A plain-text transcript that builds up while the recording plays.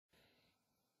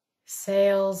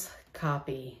Sales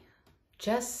copy.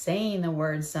 Just saying the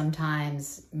word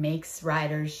sometimes makes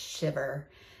writers shiver.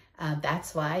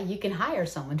 That's why you can hire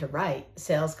someone to write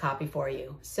sales copy for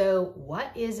you. So what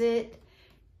is it?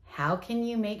 How can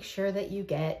you make sure that you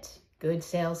get good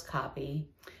sales copy?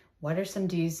 What are some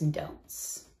do's and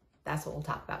don'ts? That's what we'll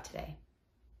talk about today.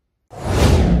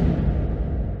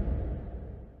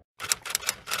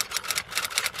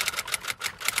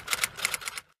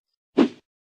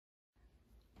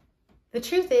 The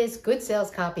truth is, good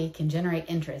sales copy can generate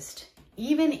interest,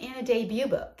 even in a debut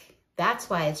book. That's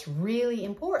why it's really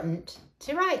important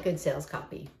to write good sales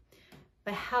copy.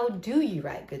 But how do you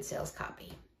write good sales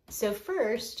copy? So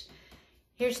first,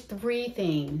 here's 3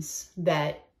 things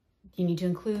that you need to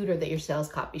include or that your sales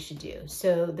copy should do.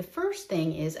 So the first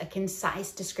thing is a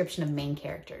concise description of main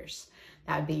characters.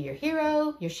 That would be your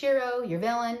hero, your shero, your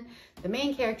villain. The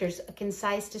main characters, a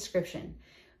concise description.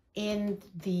 In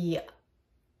the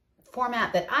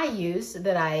format that I use,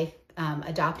 that I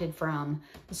adopted from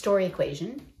the Story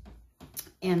Equation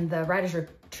and the writer's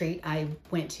retreat I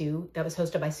went to that was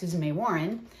hosted by Susan May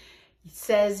Warren, it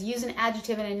says use an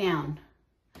adjective and a noun.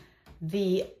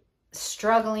 The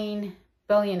struggling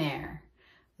billionaire,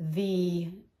 the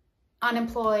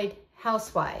unemployed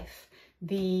housewife,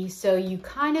 the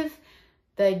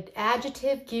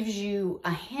adjective gives you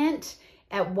a hint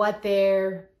at what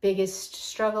their biggest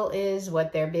struggle is,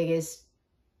 what they're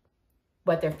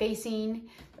facing,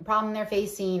 the problem they're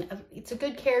facing. It's a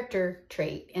good character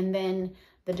trait. And then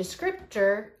the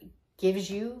descriptor gives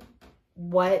you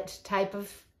what type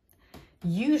of,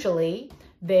 usually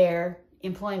their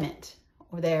employment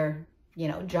or their,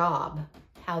 job,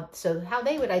 how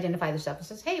they would identify themselves. It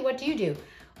says, hey, what do you do?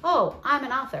 Oh, I'm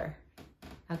an author.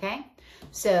 Okay.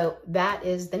 So that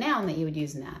is the noun that you would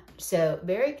use in that. So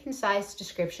very concise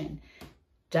description.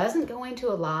 Doesn't go into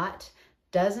a lot.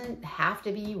 Doesn't have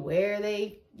to be where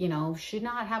they, should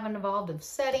not have an involved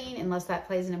setting unless that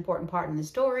plays an important part in the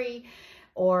story,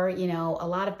 or, a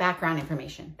lot of background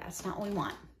information. That's not what we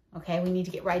want. Okay. We need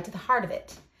to get right to the heart of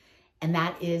it. And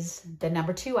that is the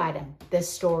number 2 item, the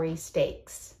story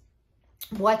stakes.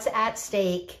 What's at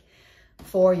stake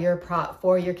for your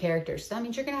characters? So that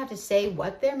means you're going to have to say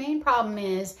what their main problem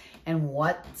is and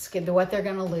what they're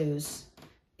going to lose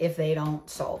if they don't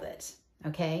solve it.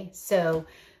 Okay. So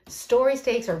story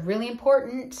stakes are really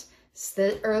important.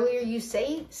 The earlier you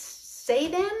say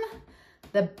them,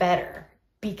 the better.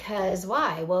 Because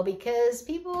why? Well, because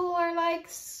people are like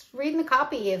reading the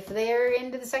copy. If they're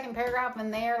into the second paragraph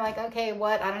and they're like, okay,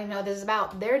 what? I don't even know what this is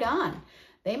about. They're done.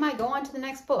 They might go on to the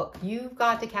next book. You've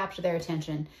got to capture their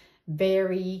attention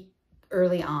very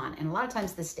early on. And a lot of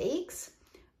times the stakes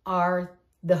are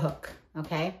the hook.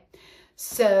 Okay.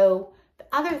 So the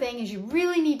other thing is you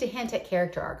really need to hint at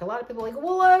character arc. A lot of people are like,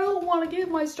 well, I don't want to give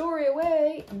my story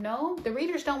away. No, the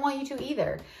readers don't want you to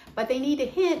either, but they need to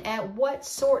hint at what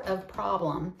sort of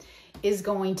problem is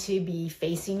going to be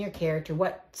facing your character,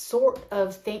 what sort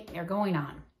of thing they're going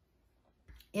on.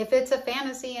 If it's a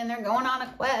fantasy and they're going on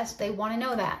a quest, they want to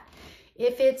know that.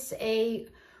 If it's a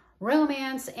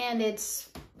romance and it's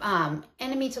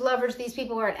enemy to lovers, these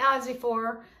people were at odds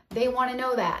before, they want to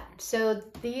know that. So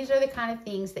these are the kind of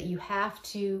things that you have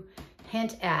to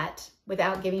hint at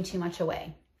without giving too much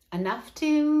away. Enough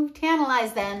to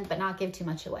tantalize them, but not give too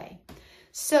much away.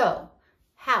 So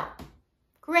how?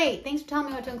 Great, thanks for telling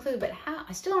me what to include, but how?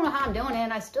 I still don't know how I'm doing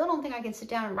it. I still don't think I can sit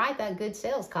down and write that good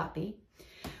sales copy.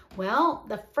 Well,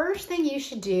 the first thing you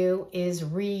should do is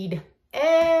read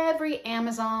every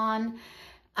Amazon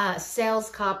sales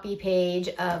copy page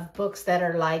of books that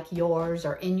are like yours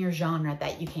or in your genre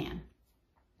that you can.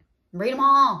 Read them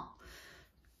all.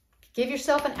 Give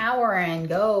yourself an hour and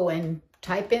go and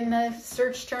type in the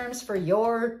search terms for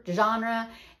your genre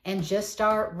and just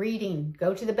start reading.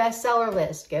 Go to the bestseller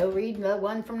list. Go read the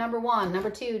one from number 1,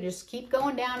 number 2. Just keep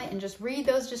going down it and just read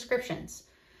those descriptions.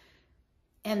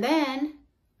 And then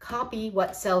copy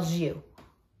what sells you.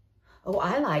 Oh,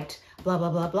 I liked blah, blah,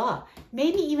 blah, blah.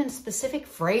 Maybe even specific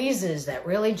phrases that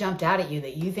really jumped out at you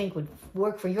that you think would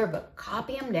work for your book.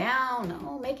 Copy them down.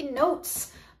 Oh, making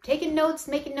notes. Taking notes,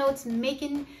 making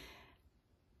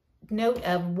note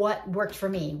of what worked for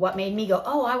me. What made me go,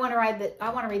 oh, I want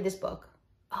to read this book.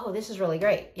 Oh, this is really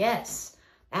great. Yes,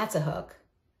 that's a hook.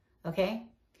 Okay.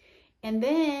 And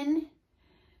then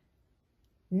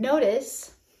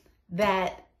notice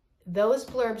that those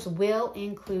blurbs will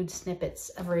include snippets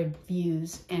of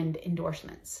reviews and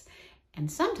endorsements. And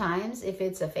sometimes if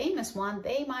it's a famous one,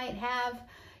 they might have,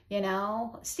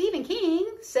 Stephen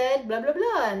King said blah, blah,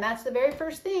 blah. And that's the very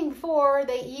first thing before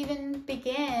they even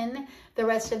begin the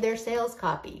rest of their sales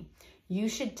copy. You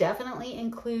should definitely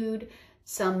include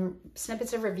some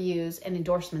snippets of reviews and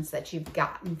endorsements that you've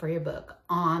gotten for your book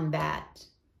on that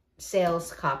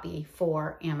sales copy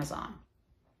for Amazon.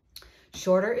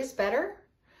 Shorter is better.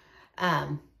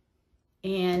 And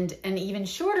an even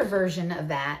shorter version of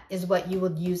that is what you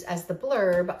would use as the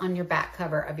blurb on your back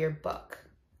cover of your book.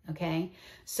 Okay,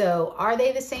 so are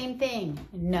they the same thing?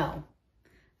 No.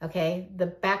 Okay, the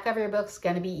back cover of your book's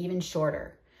going to be even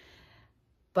shorter.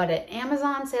 But an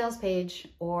Amazon sales page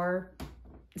or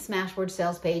Smashwords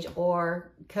sales page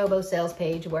or Kobo sales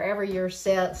page, wherever you're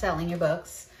selling your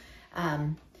books,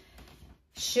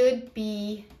 should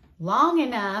be long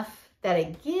enough that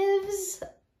it gives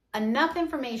enough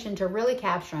information to really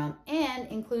capture them and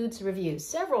includes reviews,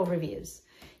 several reviews.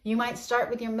 You might start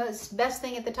with your best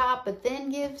thing at the top, but then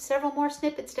give several more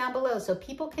snippets down below so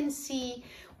people can see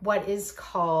what is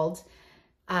called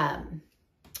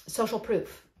social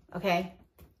proof, okay?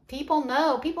 People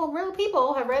know, real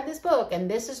people have read this book and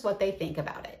this is what they think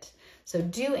about it. So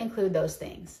do include those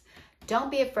things. Don't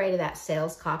be afraid of that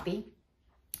sales copy.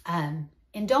 And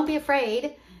don't be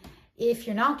afraid, if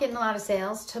you're not getting a lot of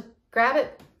sales, to grab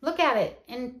it, look at it,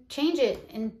 and change it,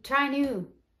 and try new,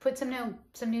 put some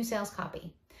new sales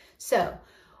copy. So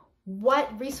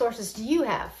what resources do you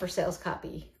have for sales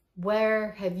copy?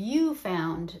 Where have you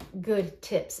found good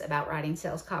tips about writing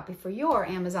sales copy for your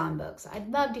Amazon books?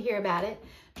 I'd love to hear about it.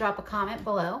 Drop a comment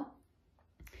below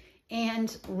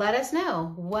and let us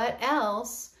know what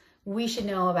else we should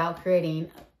know about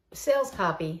creating sales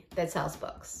copy that sells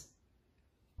books.